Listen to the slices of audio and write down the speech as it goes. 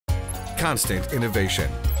constant innovation,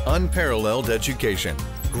 unparalleled education,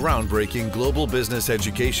 groundbreaking global business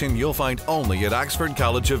education you'll find only at Oxford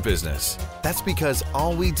College of Business. That's because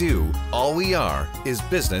all we do, all we are, is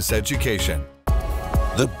business education.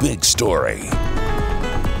 The big story.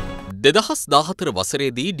 2014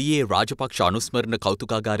 වසරේදී ඩී රාජපක්ෂ අනුස්මරණ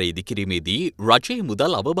කෞතුකාගාරය ඉදිකිරීමේදී රජයේ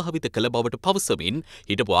මුදල් අවභාවිත කළ බවට පවසමින්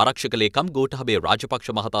හිටපු ආරක්ෂක ලේකම් ගෝඨාභය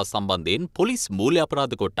රාජපක්ෂ මහතා සම්බන්ධයෙන් police මූල්‍ය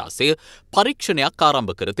අපරාධ කොට්ටාසය පරීක්ෂණයක්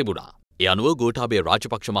ආරම්භ කර තිබුණා. ඒ අනුව ගෝඨාභය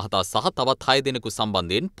රාජපක්ෂ මහතා සහ තවත් 6 දෙනෙකු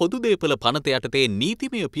සම්බන්ධයෙන් පොදු දේපළ පනත යටතේ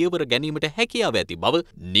නීතිමය පියවර ගැනීමට හැකියාව ඇති බව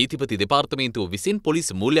නීතිපති දෙපාර්තමේන්තුව විසින් පොලිස්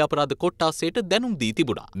මූල්‍ය අපරාධ කොට්ටාසයට දැනුම් දී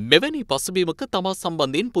තිබුණා. මෙවැනි පසුබිමක තමා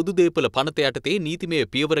සම්බන්ධයෙන් පොදු දේපළ පනත යටතේ නීතිමය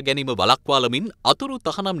පියවර ගැනීම වළක්වාලමින් අතුරු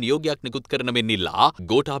තහනම් නියෝගයක් නිකුත් කරන මෙන් ඉල්ලා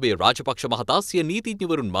ගෝඨාභය රාජපක්ෂ මහතා සිය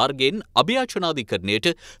නීතිඥවරුන් මාර්ගයෙන්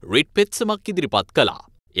අභියාචනාධිකරණයට රිට් පෙත්සමක් ඉදිරිපත් කළා.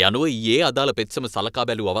 ඒ අනුව ඊයේ අදාළ පෙත්සම සලකා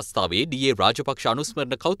බැලූ අවස්ථාවේ ඩී රාජපක්ෂ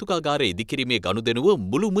අනුස්මරණ කෞතුකාගාරය ඉදිකිරීමේ ගනුදෙනුව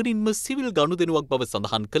මුළුමනින්ම සිවිල් ගනුදෙනුවක් බව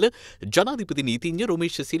සඳහන් කළ ජනාධිපති නීතිඥ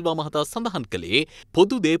රොමේෂ් සිල්වා මහතා සඳහන් කළේ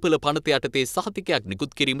පොදු දේපළ පනත යටතේ සහතිකයක්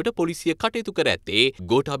නිකුත් කිරීමට පොලිසිය කටයුතු කර ඇත්තේ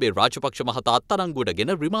ගෝඨාභය රාජපක්ෂ මහතා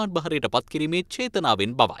අත්අඩංගුවටගෙන රිමාන්ඩ් බහරයට පත් කිරීමේ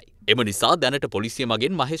චේතනාවෙන් බවයි. එම නිසා දැනට පොලිසිය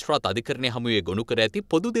මගින් මහේස්ත්‍රාත් අධිකරණය හමුවේ ගොනු කර ඇති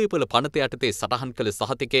පොදු දේපළ පනත යටතේ සටහන් කළ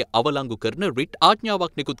සහතිකය අවලංගු කරන රිට්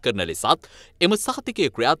ආඥාවක් නිකුත් කරන ලෙසත් එම සහතිකය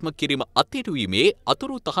ක්‍රියාත්මක කිරීම අත්හිටුවීමේ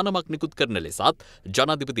අතුරු තහනමක් නිකුත් කරන ලෙසත්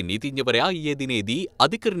ජනාධිපති නීතිඥවරයා ඊයේ දිනේදී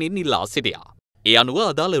අධිකරණයෙන් ඉල්ලා සිටියා. ඒ අනුව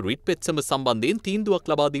අදාළ රිට් පෙත්සම සම්බන්ධයෙන්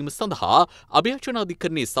තීන්දුවක් ලබා දීම සඳහා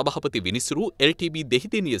අභියාචනාධිකරණයේ සභාපති විනිසුරු එල්.ටී.බී.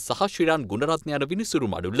 දෙහිදෙනිය සහ ශ්‍රීරාන් ගුණරත්න යන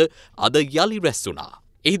විනිසුරු මඩුල්ල අද යලි රැස් වුණා.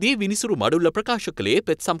 එහිදී විනිසුරු මඩුල්ල ප්‍රකාශ කළේ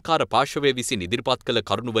පෙත්සම්කාර පාර්ශවය විසින් ඉදිරිපත් කළ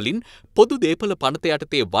කරුණුවලින් පොදු දේපළ පනත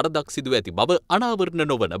යටතේ වරදක් සිදුව ඇති බව අනාවරණ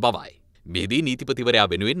නොවන බවයි. මෙහිදී නීතිපතිවරයා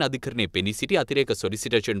වෙනුවෙන් අධිකරණයේ පෙනී සිටි අතිරේක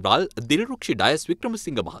සොලිසිටර් ජෙනරාල් දිල්රුක්ෂි ඩයස්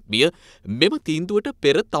වික්‍රමසිංහ මහත්මිය මෙම තීන්දුවට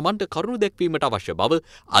පෙර තමන්ට කරුණු දැක්වීමට අවශ්‍ය බව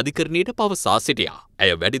අධිකරණයට පවසා සිටියා.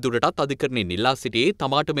 ඇය වැඩිදුරටත් අධිකරණයෙන් ඉල්ලා සිටියේ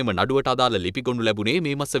තමාට මෙම නඩුවට අදාළ ලිපි ගොනු ලැබුණේ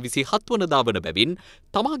මේ මාස 27 වනදා වන බැවින්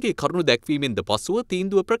තමාගේ කරුණු දැක්වීමෙන්ද පසුව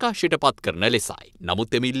තීන්දුව ප්‍රකාශයට පත් කරන ලෙසයි.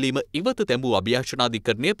 නමුත් එම ඉල්ලීම ඉවත තැබූ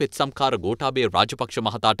අභියාචනාධිකරණය පෙත්සම්කාර ගෝඨාභය රාජපක්ෂ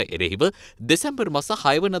මහතාට එරෙහිව දෙසැම්බර් මාස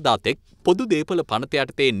 6 වනදා තෙක් පොදු දේපළ පනත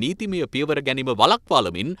යටතේ නීතිමය පියවර ගැනීම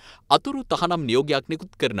වළක්වාලමින් අතුරු තහනම් නියෝගයක්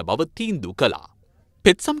නිකුත් කරන බව තීන්දුව කළා.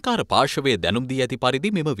 පෙත්සම්කාර පාර්ශවය දැනුම් දී ඇති පරිදි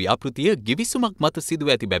මෙම ව්‍යාපෘතිය ගිවිසුමක් මත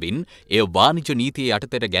සිදුව ඇති බැවින් එය වාණිජ නීතියේ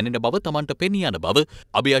යටතට ගැනෙන බව තමන්ට පෙනී යන බව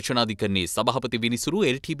අභියාචනාධිකරණයේ සභාපති විනිසුරු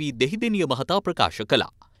එල්.ටී.බී. දෙහිදෙනිය මහතා ප්‍රකාශ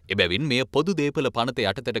කළා. එබැවින් මෙය පොදු දේපළ පනත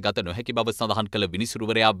යටතට ගත නොහැකි බව සඳහන් කළ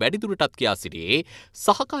විනිසුරුවරයා වැඩිදුරටත් කියා සිටියේ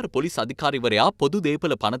සහකාර පොලිස් අධිකාරිවරයා පොදු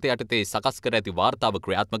දේපළ පනත යටතේ සකස් කර ඇති වාර්තාව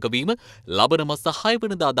ක්‍රියාත්මක වීම ලබන මාස 6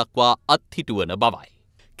 වනදා දක්වා අත්හිටුවන බවයි.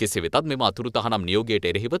 කෙසේ වෙතත් මෙම අතුරු තහනම් නියෝගයට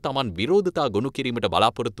එරෙහිව තමන් විරෝධතා ගොනු කිරීමට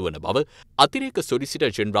බලාපොරොත්තු වන බව අතිරේක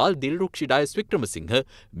සොලිසිටර් ජෙනරාල් දිල්රුක්ෂි ඩයස් වික්‍රමසිංහ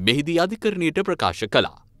මෙහිදී අධිකරණයට ප්‍රකාශ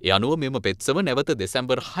කළා. ඒ අනුව මෙම පෙත්සම නැවත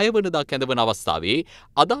දෙසැම්බර් 6 වනදා කැඳවන අවස්ථාවේ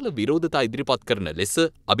අදාළ විරෝධතා ඉදිරිපත් කරන ලෙස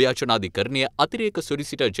අභියාචනාධිකරණය අතිරේක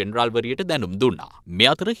සොලිසිටර් ජෙනරාල්වරියට දැනුම් දුන්නා. මේ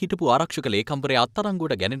අතර හිටපු ආරක්ෂක ලේකම්වරයා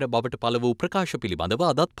අත්අඩංගුවට ගැනෙන බවට පළ වූ ප්‍රකාශ පිළිබඳව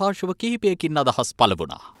අදත් පාර්ශව කිහිපයකින් අදහස් පළ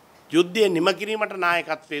වුණා. යුද්ධය නිම කිරීමට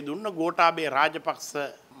නායකත්වයේ දුන්න ගෝඨාභය රාජපක්ෂ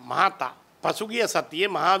මහතා පසුගිය සතියේ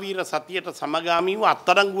මහාවීර සතියට සමගාමීව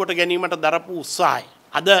අත්අඩංගුවට ගැනීමට දරපු උත්සාහය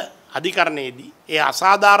අද අධිකරණයේදී ඒ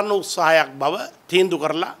අසාධාරණ උත්සාහයක් බව තීන්දුව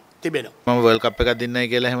කරලා තිබෙනවා. මම වර්ල්ඩ් කප් එකක් දෙන්නයි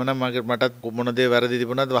කියලා එහෙමනම් මටත් මොන දේ වැරදි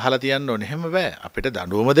තිබුණාද වහලා තියන්න ඕනේ. එහෙම බෑ. අපිට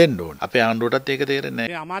දඬුවම දෙන්න ඕනේ. අපේ ආණ්ඩුවටත් ඒක තේරෙන්නේ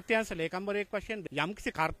නැහැ. මේ අමාත්‍යාංශ ලේකම්වරයෙක් වශයෙන්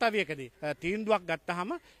යම්කිසි කාර්යයකදී තීන්දුවක්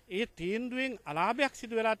ගත්තාම ඒ තීන්දුවෙන් අලාභයක්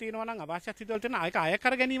සිදු වෙලා තියෙනවා නම් අවශ්‍ය සිදු වෙන ඒක අය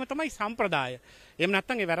කර ගැනීම තමයි සම්ප්‍රදාය. එහෙම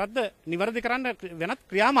නැත්නම් ඒ වැරද්ද නිවැරදි කරන්න වෙනත්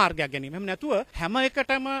ක්‍රියාමාර්ගයක් ගැනීම. එහෙම නැතුව හැම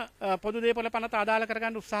එකටම පොදු දේපළ පනත අදාළ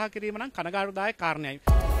කරගන්න උත්සාහ කිරීම නම් කනගාටුදායක කාරණයයි.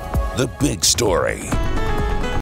 The big story.